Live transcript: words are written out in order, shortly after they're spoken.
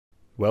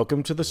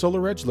Welcome to the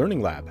SolarEdge Learning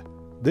Lab.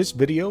 This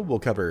video will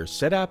cover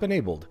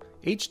SetApp-enabled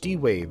HD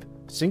Wave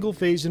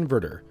single-phase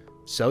inverter,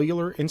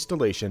 cellular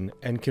installation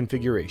and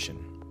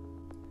configuration.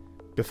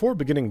 Before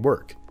beginning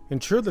work,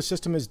 ensure the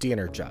system is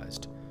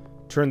de-energized.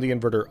 Turn the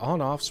inverter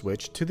on-off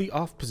switch to the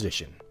off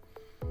position.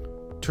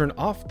 Turn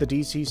off the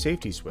DC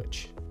safety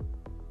switch.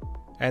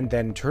 And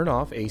then turn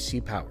off AC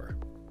power.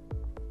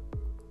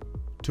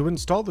 To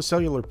install the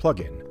cellular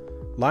plug-in,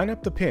 line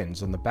up the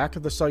pins on the back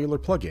of the cellular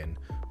plug-in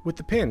with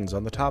the pins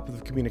on the top of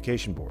the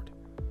communication board.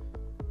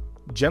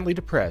 Gently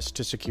depress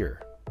to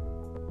secure.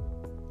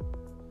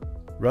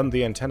 Run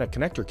the antenna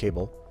connector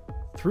cable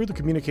through the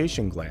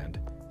communication gland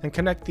and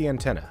connect the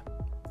antenna.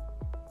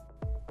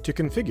 To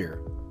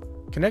configure,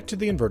 connect to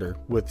the inverter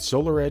with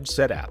SolarEdge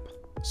SetApp.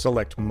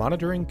 Select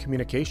Monitoring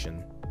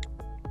Communication.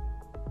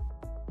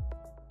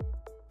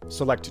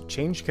 Select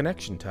Change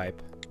Connection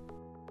Type,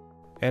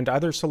 and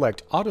either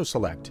select Auto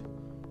Select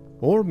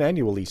or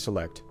manually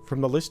select from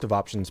the list of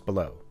options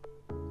below.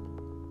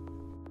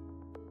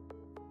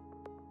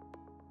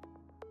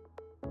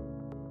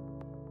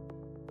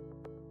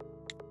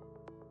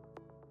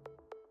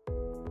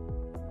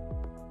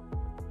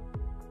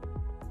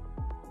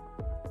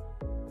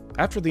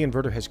 After the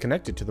inverter has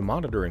connected to the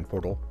monitoring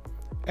portal,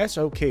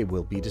 SOK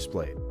will be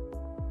displayed.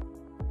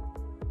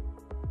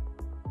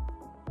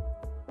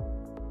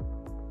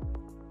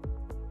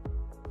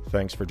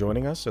 Thanks for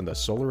joining us in the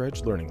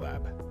SolarEdge Learning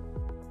Lab.